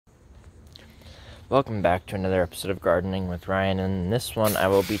Welcome back to another episode of Gardening with Ryan, and in this one I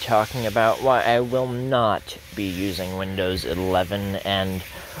will be talking about why I will not be using Windows 11 and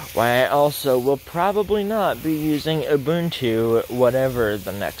why I also will probably not be using Ubuntu, whatever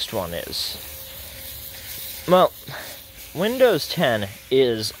the next one is. Well, Windows 10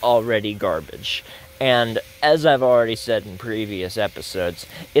 is already garbage, and as I've already said in previous episodes,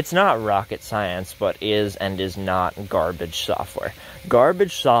 it's not rocket science what is and is not garbage software.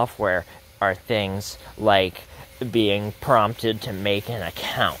 Garbage software are things like being prompted to make an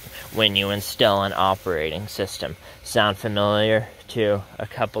account when you install an operating system. Sound familiar to a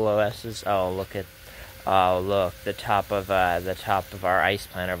couple OSs? Oh, look, the top of our ice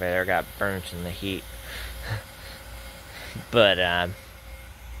plant over there got burnt in the heat. But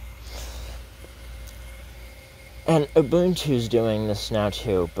and Ubuntu's doing this now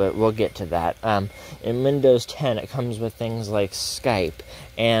too, but we'll get to that. In Windows 10, it comes with things like Skype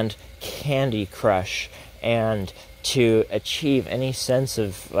and Candy Crush, and to achieve any sense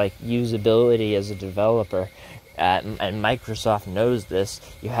of usability as a developer, and Microsoft knows this,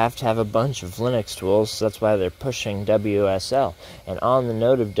 you have to have a bunch of Linux tools, so that's why they're pushing WSL. And on the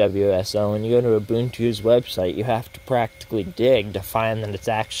note of WSL, when you go to Ubuntu's website, you have to practically dig to find that it's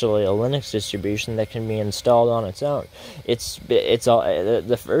actually a Linux distribution that can be installed on its own. It's all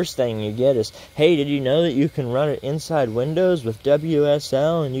the first thing you get is, hey, did you know that you can run it inside Windows with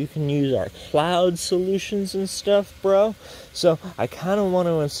WSL and you can use our cloud solutions and stuff, bro? So I kind of want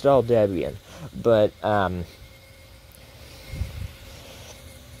to install Debian, but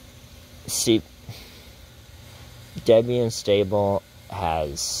see, Debian Stable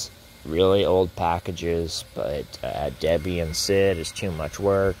has really old packages, but Debian SID is too much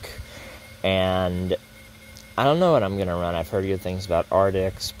work, and I don't know what I'm going to run. I've heard good things about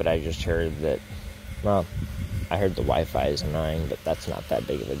Ardix, but I just heard that, well, I heard the Wi-Fi is annoying, but that's not that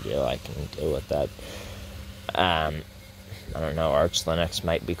big of a deal. I can deal with that. I don't know, Arch Linux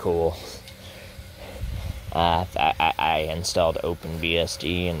might be cool. I installed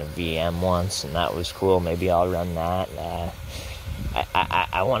OpenBSD in a VM once, and that was cool. Maybe I'll run that.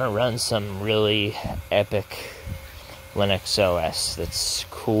 I want to run some really epic Linux OS that's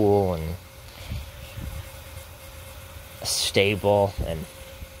cool and stable. And,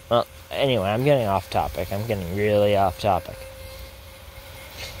 well, anyway, I'm getting off topic. I'm getting really off topic.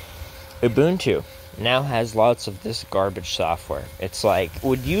 Ubuntu now has lots of this garbage software. It's like,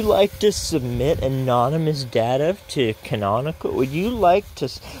 would you like to submit anonymous data to Canonical? Would you like to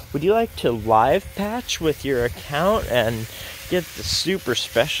live patch with your account and get the super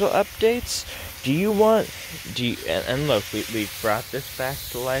special updates? And look, we brought this back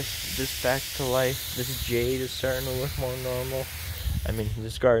to life. This jade is starting to look more normal. I mean,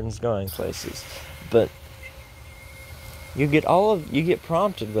 this garden's going places, but you get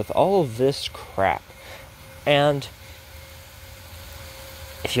prompted with all of this crap. And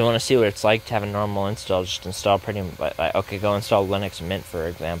if you want to see what it's like to have a normal install, just install go install Linux Mint, for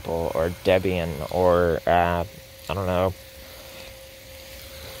example, or Debian, or I don't know,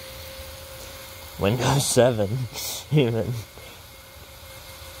 Windows 7 even.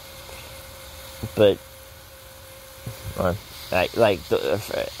 But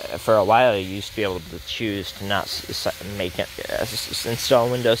for a while, you used to be able to choose to not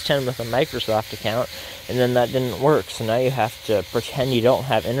install Windows 10 with a Microsoft account, and then that didn't work. So now you have to pretend you don't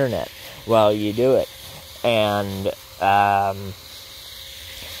have internet while you do it. And well,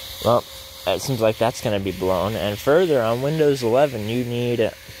 it seems like that's going to be blown. And further, on Windows 11, you need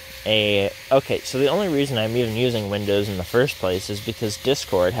so the only reason I'm even using Windows in the first place is because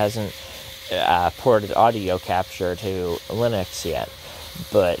Discord hasn't ported audio capture to Linux yet,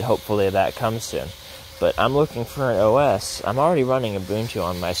 but hopefully that comes soon. But I'm looking for an OS. I'm already running Ubuntu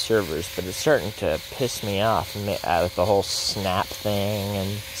on my servers, but it's starting to piss me off with the whole snap thing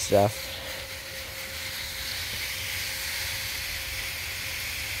and stuff.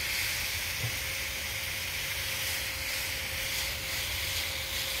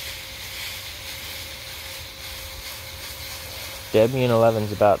 Debian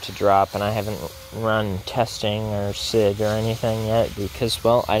 11's about to drop, and I haven't run testing or SID or anything yet because,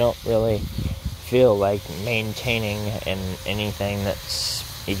 well, I don't really feel like maintaining anything that's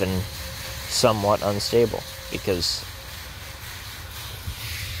even somewhat unstable, because,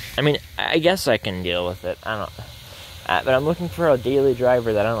 I mean, I guess I can deal with it. But I'm looking for a daily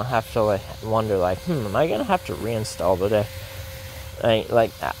driver that I don't have to wonder am I gonna have to reinstall today? I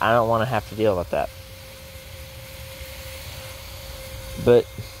don't want to have to deal with that. But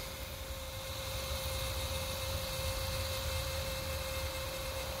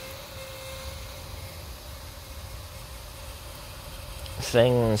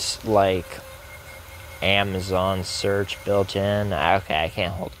things like Amazon search built in. Okay, I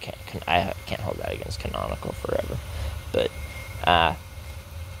can't hold that against Canonical forever. But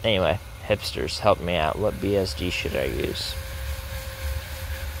anyway, hipsters, help me out. What BSD should I use?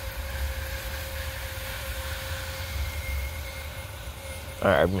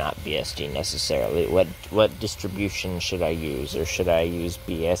 Or not BSD necessarily. What distribution should I use? Or should I use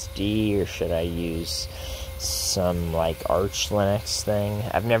BSD? Or should I use some like Arch Linux thing?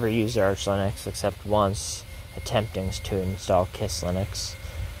 I've never used Arch Linux except once, attempting to install Kiss Linux.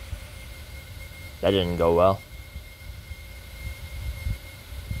 That didn't go well.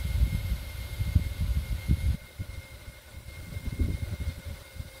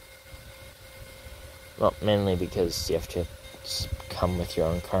 Well, mainly because you have to come with your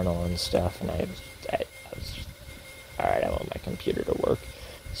own kernel and stuff, and I was alright, I want my computer to work,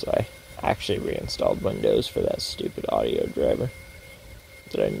 so I actually reinstalled Windows for that stupid audio driver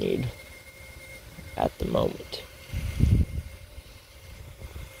that I need at the moment.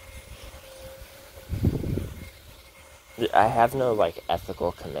 I have no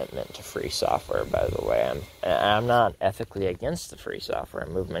ethical commitment to free software, by the way. I'm not ethically against the free software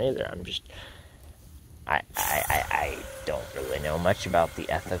movement either. I'm just I don't really know much about the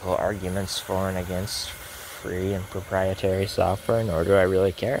ethical arguments for and against free and proprietary software, nor do I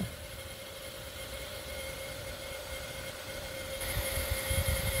really care.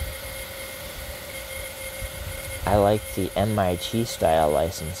 I like the MIT style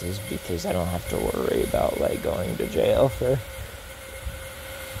licenses because I don't have to worry about going to jail for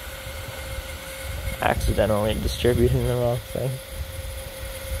accidentally distributing the wrong thing.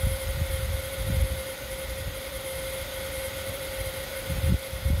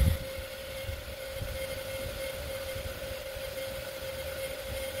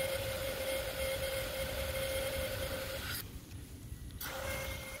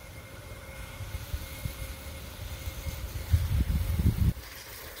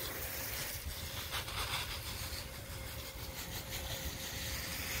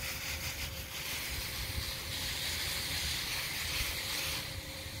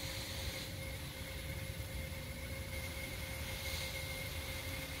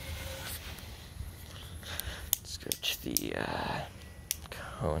 Go to the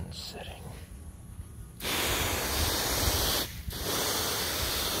cone setting.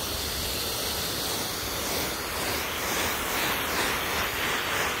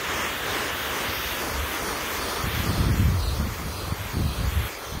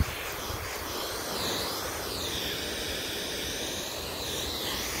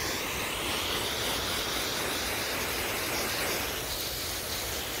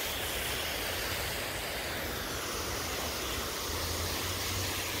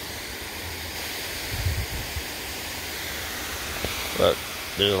 Look,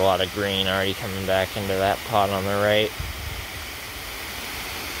 there's a lot of green already coming back into that pot on the right.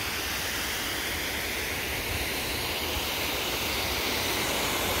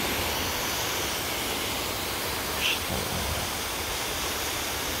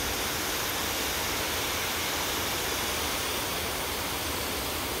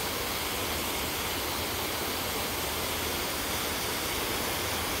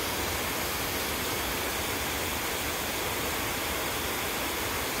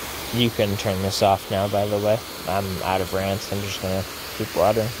 You can turn this off now, by the way. I'm out of rants. I'm just going to keep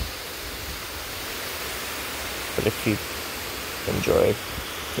watering. But if you enjoy,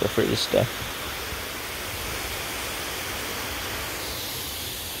 feel free to stay.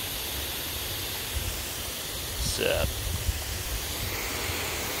 What's up?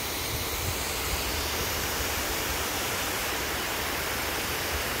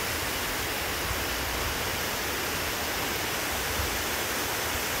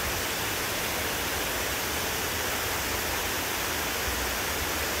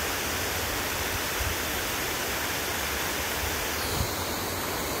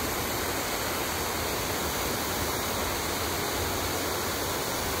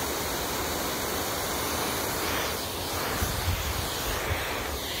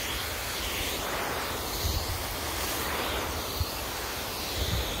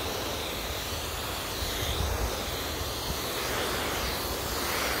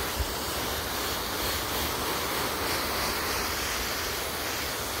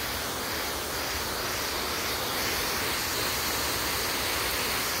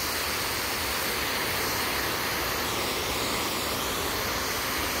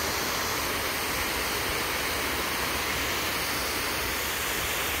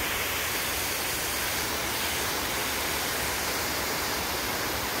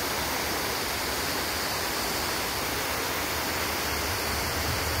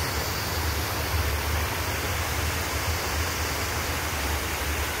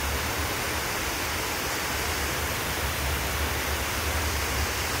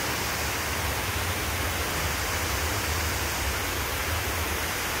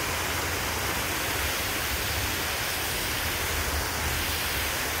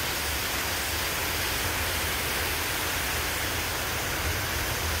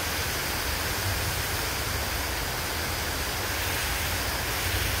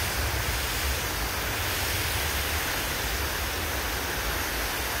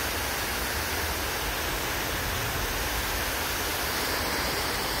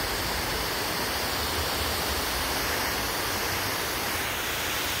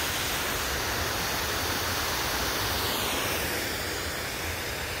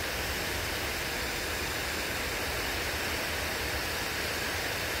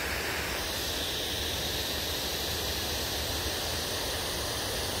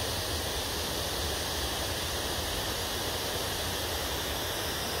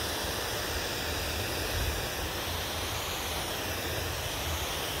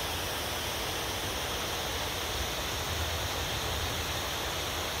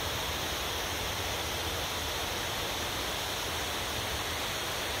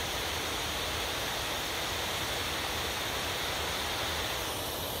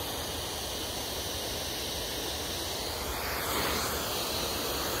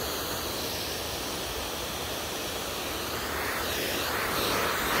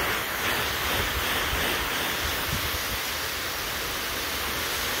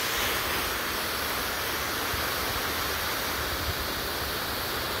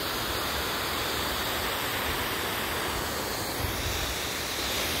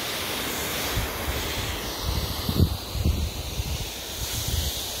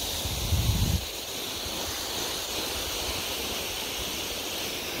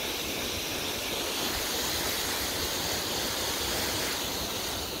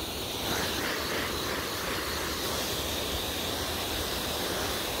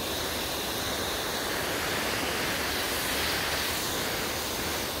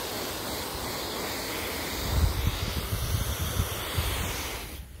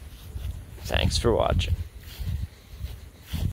 Thanks for watching.